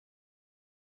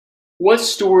What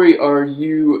story are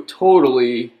you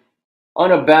totally,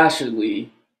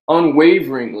 unabashedly,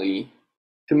 unwaveringly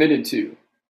committed to?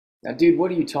 Now, dude,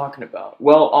 what are you talking about?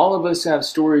 Well, all of us have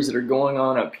stories that are going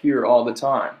on up here all the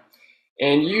time.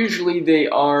 And usually they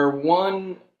are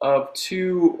one of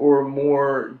two or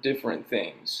more different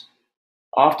things.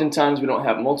 Oftentimes we don't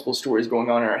have multiple stories going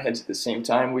on in our heads at the same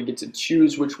time. We get to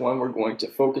choose which one we're going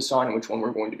to focus on and which one we're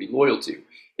going to be loyal to.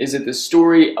 Is it the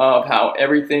story of how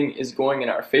everything is going in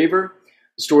our favor?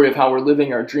 The story of how we're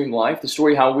living our dream life? The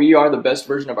story how we are the best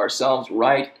version of ourselves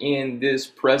right in this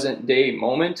present day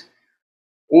moment?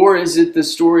 Or is it the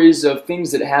stories of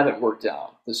things that haven't worked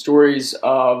out? The stories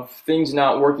of things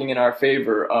not working in our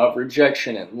favor, of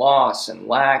rejection and loss and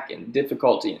lack and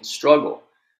difficulty and struggle?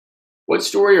 What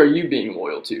story are you being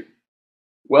loyal to?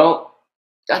 Well,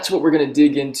 that's what we're going to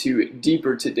dig into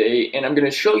deeper today, and I'm going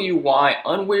to show you why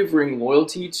unwavering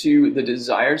loyalty to the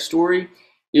desired story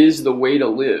is the way to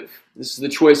live. This is the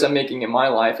choice I'm making in my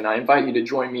life, and I invite you to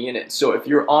join me in it. So if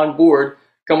you're on board,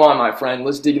 come on, my friend,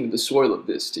 let's dig into the soil of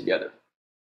this together.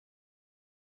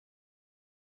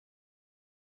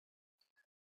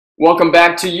 Welcome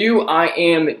back to you. I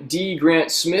am D.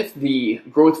 Grant Smith, the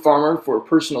growth farmer for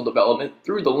personal development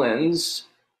through the lens,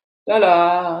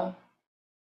 ta-da,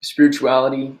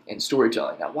 spirituality and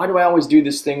storytelling. Now, why do I always do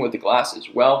this thing with the glasses?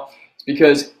 Well, it's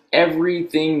because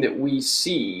everything that we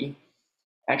see,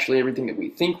 actually everything that we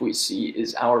think we see,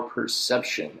 is our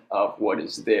perception of what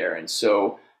is there. And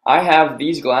so I have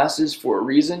these glasses for a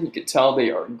reason. You can tell they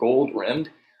are gold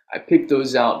rimmed. I picked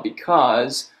those out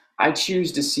because I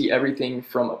choose to see everything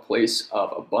from a place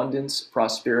of abundance,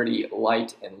 prosperity,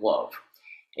 light, and love.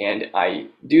 And I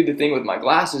do the thing with my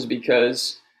glasses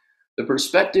because the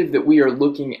perspective that we are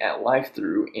looking at life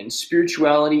through in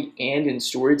spirituality and in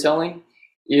storytelling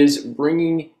is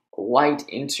bringing light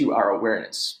into our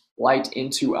awareness, light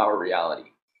into our reality.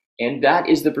 And that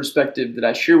is the perspective that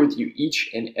I share with you each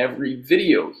and every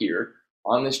video here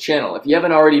on this channel. If you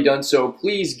haven't already done so,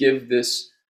 please give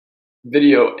this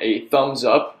video a thumbs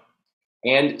up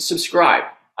and subscribe.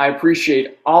 I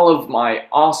appreciate all of my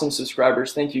awesome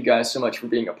subscribers. Thank you guys so much for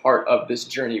being a part of this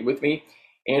journey with me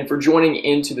and for joining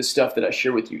into the stuff that I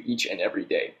share with you each and every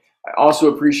day. I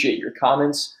also appreciate your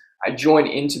comments. I join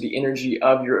into the energy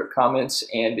of your comments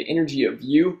and the energy of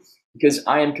you because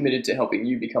I am committed to helping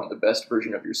you become the best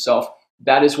version of yourself.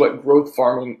 That is what growth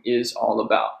farming is all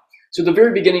about. So at the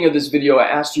very beginning of this video, I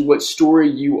asked you what story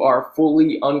you are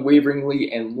fully,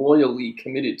 unwaveringly, and loyally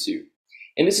committed to.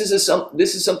 And this is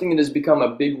something that has become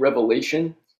a big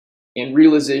revelation and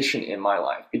realization in my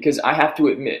life, because I have to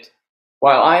admit,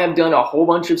 while I have done a whole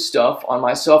bunch of stuff on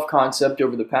my self-concept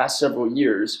over the past several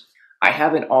years, I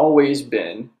haven't always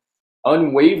been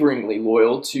unwaveringly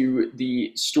loyal to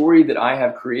the story that I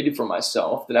have created for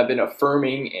myself, that I've been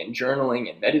affirming and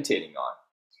journaling and meditating on.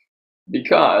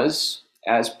 Because,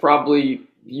 as probably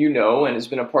you know and has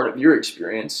been a part of your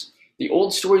experience, the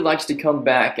old story likes to come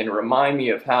back and remind me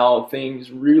of how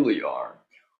things really are.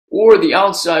 Or the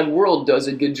outside world does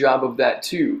a good job of that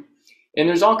too. And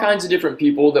there's all kinds of different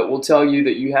people that will tell you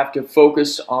that you have to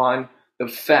focus on the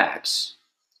facts.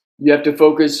 You have to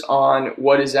focus on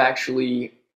what is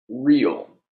actually real.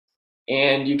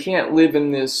 And you can't live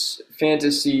in this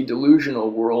fantasy delusional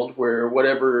world where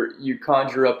whatever you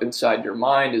conjure up inside your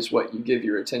mind is what you give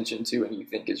your attention to and you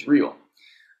think is real.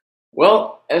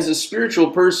 Well, as a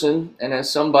spiritual person and as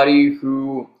somebody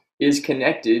who is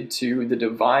connected to the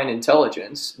divine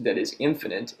intelligence that is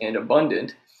infinite and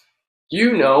abundant,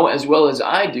 you know as well as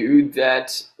I do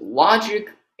that logic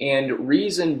and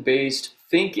reason-based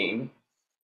thinking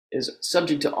is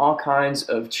subject to all kinds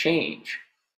of change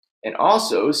and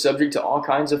also subject to all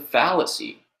kinds of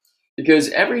fallacy, because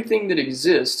everything that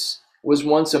exists was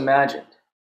once imagined.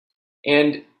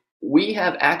 And we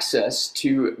have access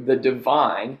to the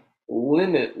divine,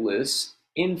 limitless,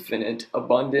 infinite,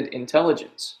 abundant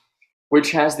intelligence,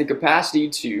 which has the capacity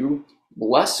to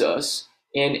bless us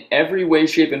in every way,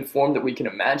 shape, and form that we can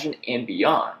imagine and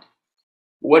beyond.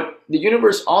 What the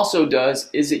universe also does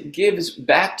is it gives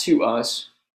back to us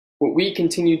what we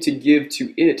continue to give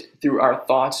to it through our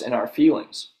thoughts and our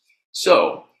feelings.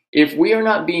 So, if we are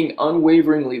not being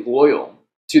unwaveringly loyal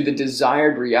to the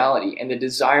desired reality and the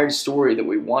desired story that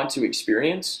we want to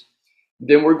experience,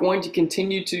 then we're going to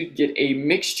continue to get a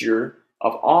mixture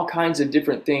of all kinds of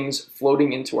different things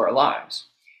floating into our lives.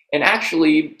 And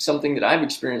actually, something that I've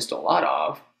experienced a lot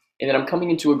of, and that I'm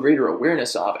coming into a greater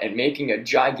awareness of and making a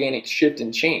gigantic shift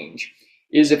and change,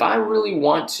 is if I really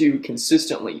want to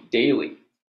consistently, daily,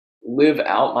 live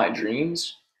out my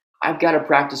dreams, I've got to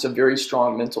practice a very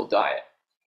strong mental diet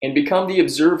and become the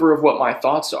observer of what my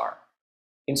thoughts are.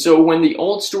 And so when the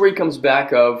old story comes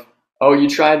back of, Oh, you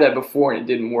tried that before and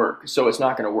it didn't work, so it's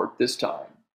not going to work this time.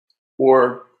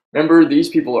 Or remember, these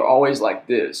people are always like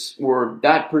this, or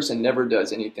that person never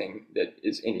does anything that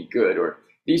is any good, or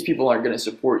these people aren't going to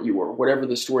support you, or whatever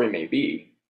the story may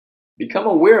be. Become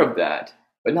aware of that,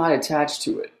 but not attached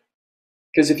to it.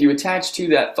 Because if you attach to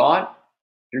that thought,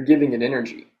 you're giving it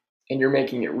energy and you're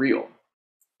making it real.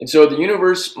 And so the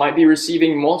universe might be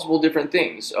receiving multiple different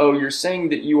things. Oh, you're saying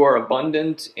that you are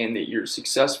abundant and that you're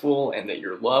successful and that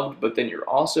you're loved, but then you're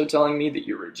also telling me that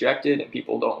you're rejected and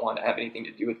people don't want to have anything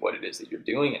to do with what it is that you're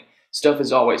doing, and stuff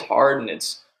is always hard and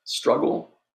it's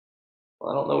struggle.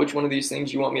 Well, I don't know which one of these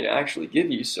things you want me to actually give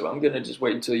you, so I'm going to just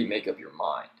wait until you make up your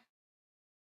mind.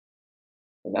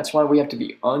 And that's why we have to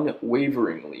be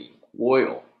unwaveringly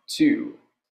loyal to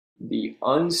the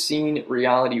unseen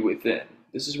reality within.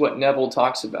 This is what Neville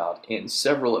talks about in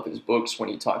several of his books when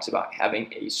he talks about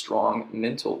having a strong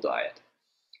mental diet.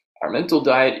 Our mental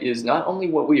diet is not only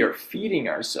what we are feeding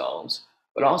ourselves,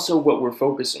 but also what we're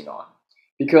focusing on.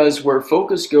 Because where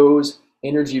focus goes,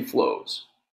 energy flows.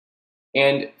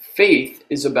 And faith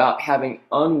is about having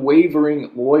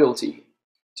unwavering loyalty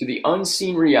to the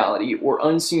unseen reality or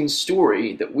unseen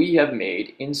story that we have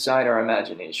made inside our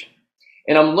imagination.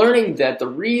 And I'm learning that the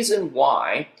reason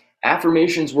why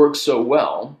affirmations work so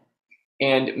well,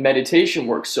 and meditation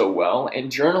works so well,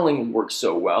 and journaling works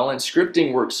so well, and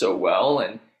scripting works so well,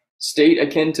 and state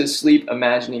akin to sleep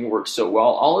imagining works so well,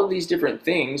 all of these different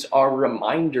things are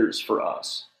reminders for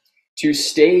us to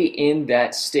stay in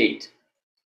that state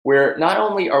where not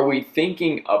only are we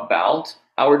thinking about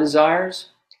our desires,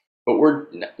 but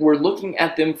we're looking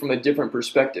at them from a different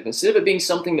perspective. Instead of it being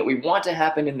something that we want to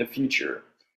happen in the future,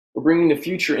 we're bringing the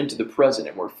future into the present,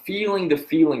 and we're feeling the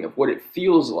feeling of what it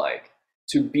feels like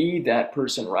to be that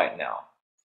person right now.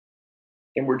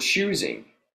 And we're choosing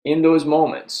in those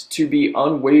moments to be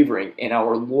unwavering in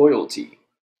our loyalty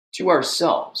to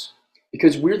ourselves,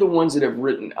 because we're the ones that have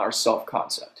written our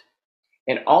self-concept.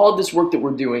 And all of this work that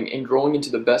we're doing in growing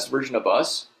into the best version of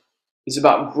us is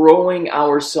about growing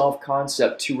our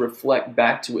self-concept to reflect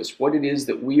back to us what it is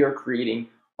that we are creating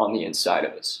on the inside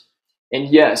of us. And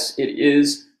yes, it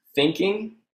is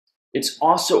thinking. It's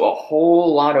also a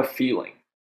whole lot of feeling,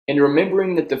 and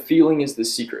remembering that the feeling is the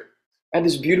secret. I had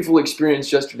this beautiful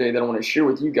experience yesterday that I want to share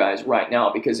with you guys right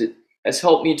now because it has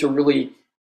helped me to really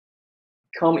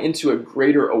come into a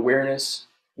greater awareness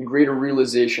and greater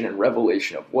realization and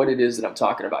revelation of what it is that I'm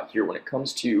talking about here when it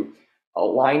comes to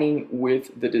aligning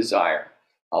with the desire,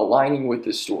 aligning with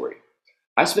the story.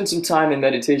 I spent some time in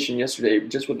meditation yesterday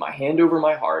just with my hand over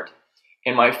my heart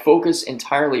and my focus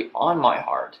entirely on my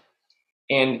heart,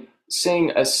 and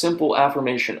saying a simple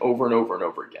affirmation over and over and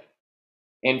over again,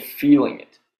 and feeling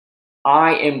it.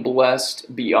 I am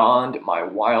blessed beyond my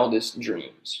wildest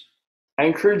dreams. I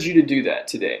encourage you to do that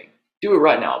today. Do it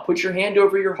right now. Put your hand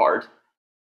over your heart,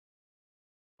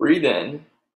 breathe in,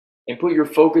 and put your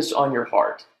focus on your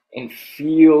heart, and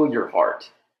feel your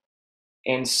heart.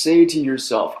 And say to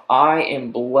yourself, I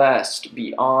am blessed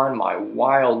beyond my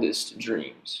wildest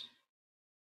dreams.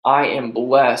 I am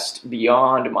blessed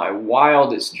beyond my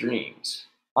wildest dreams.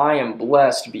 I am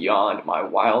blessed beyond my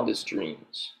wildest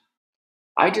dreams.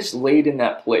 I just laid in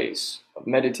that place of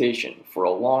meditation for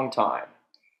a long time.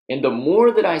 And the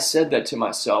more that I said that to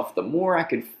myself, the more I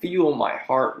could feel my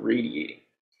heart radiating.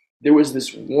 There was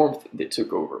this warmth that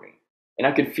took over me, and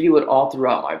I could feel it all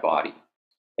throughout my body.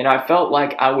 And I felt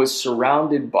like I was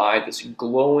surrounded by this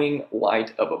glowing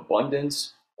light of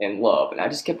abundance and love. And I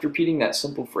just kept repeating that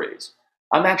simple phrase.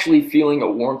 I'm actually feeling a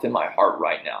warmth in my heart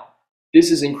right now.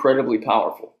 This is incredibly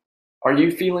powerful. Are you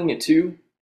feeling it too?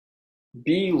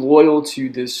 Be loyal to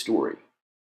this story.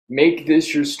 Make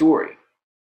this your story.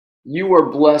 You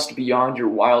are blessed beyond your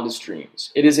wildest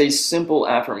dreams. It is a simple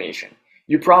affirmation.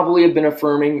 You probably have been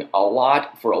affirming a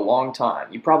lot for a long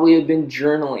time. You probably have been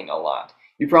journaling a lot.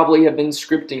 You probably have been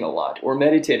scripting a lot or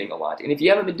meditating a lot. And if you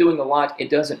haven't been doing a lot, it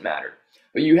doesn't matter.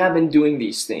 But you have been doing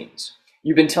these things.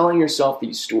 You've been telling yourself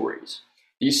these stories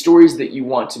that you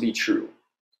want to be true.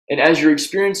 And as you're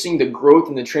experiencing the growth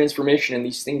and the transformation and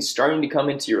these things starting to come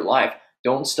into your life,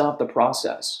 don't stop the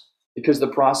process, because the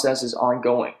process is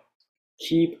ongoing.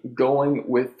 Keep going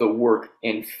with the work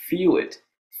and feel it.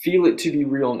 Feel it to be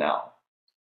real now.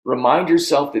 Remind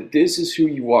yourself that this is who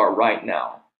you are right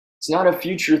now. It's not a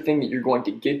future thing that you're going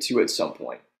to get to at some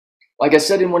point. Like I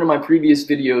said in one of my previous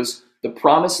videos, the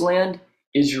promised land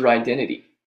is your identity.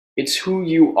 It's who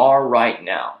you are right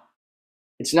now.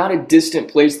 It's not a distant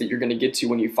place that you're going to get to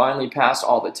when you finally pass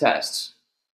all the tests.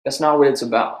 That's not what it's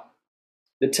about.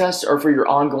 The tests are for your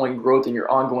ongoing growth and your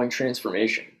ongoing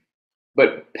transformation.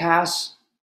 But pass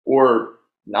or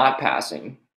not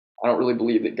passing, I don't really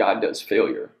believe that God does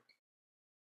failure.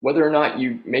 Whether or not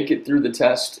you make it through the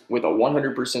test with a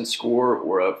 100% score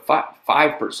or a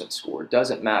 5% score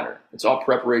doesn't matter. It's all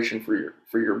preparation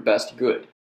for your best good.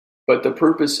 But the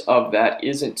purpose of that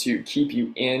isn't to keep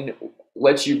you in,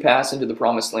 let you pass into the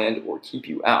promised land, or keep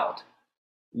you out.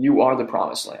 You are the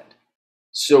promised land.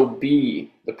 So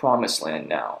be the promised land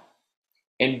now.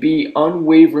 And be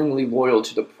unwaveringly loyal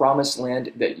to the promised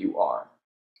land that you are,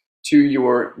 to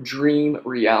your dream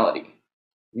reality.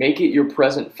 Make it your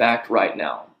present fact right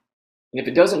now. And if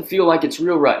it doesn't feel like it's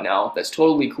real right now, that's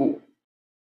totally cool.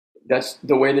 That's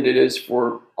the way that it is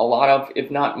for a lot of, if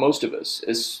not most of us,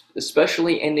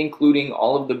 especially and including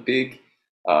all of the big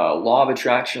law of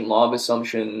attraction, law of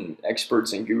assumption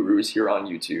experts and gurus here on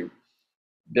YouTube.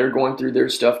 They're going through their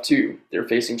stuff too. They're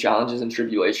facing challenges and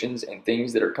tribulations and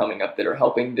things that are coming up that are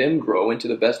helping them grow into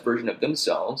the best version of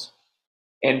themselves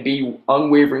and be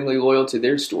unwaveringly loyal to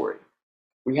their story.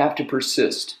 We have to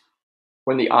persist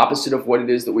when the opposite of what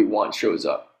it is that we want shows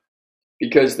up,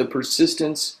 because the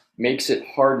persistence makes it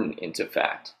harden into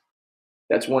fact.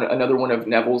 That's another one of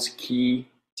Neville's key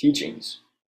teachings.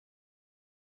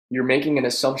 You're making an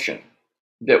assumption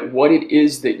that what it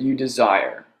is that you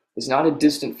desire is not a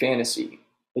distant fantasy,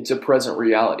 it's a present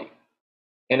reality.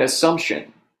 An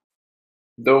assumption,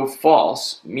 though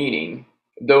false, meaning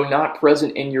though not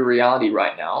present in your reality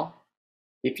right now,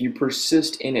 if you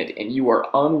persist in it and you are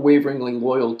unwaveringly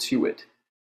loyal to it,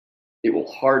 it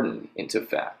will harden into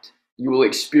fact. You will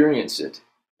experience it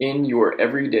in your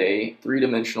everyday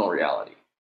three-dimensional reality.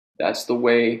 That's the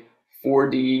way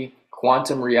 4D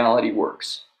quantum reality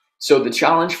works. So the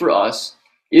challenge for us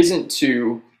isn't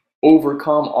to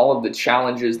overcome all of the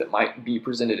challenges that might be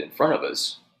presented in front of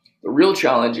us. The real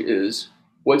challenge is,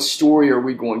 what story are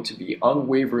we going to be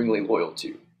unwaveringly loyal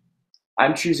to?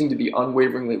 I'm choosing to be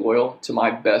unwaveringly loyal to my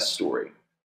best story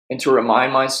and to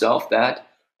remind myself that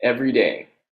every day,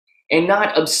 and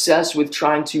not obsess with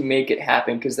trying to make it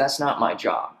happen, because that's not my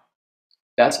job.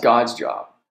 That's God's job.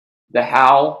 The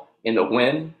how and the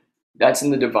when, that's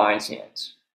in the divine's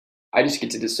hands. I just get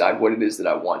to decide what it is that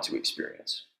I want to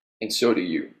experience. And so do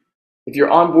you. If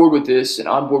you're on board with this and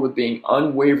on board with being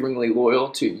unwaveringly loyal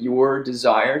to your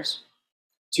desires,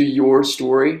 to your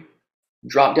story,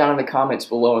 drop down in the comments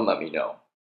below and let me know.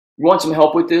 You want some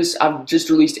help with this? I've just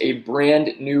released a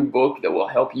brand new book that will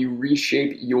help you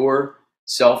reshape your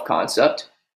self-concept.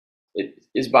 It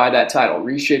is by that title,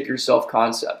 Reshape Your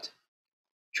Self-Concept.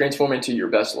 Transform into your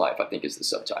best life, I think is the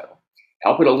subtitle.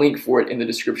 I'll put a link for it in the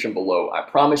description below. I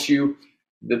promise you,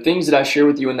 the things that I share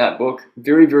with you in that book,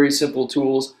 very, very simple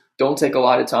tools, don't take a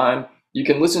lot of time. You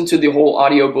can listen to the whole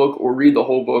audiobook or read the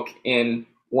whole book in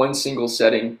one single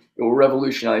setting. It will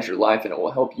revolutionize your life and it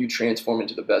will help you transform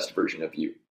into the best version of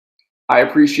you. I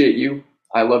appreciate you.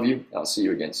 I love you. I'll see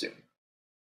you again soon.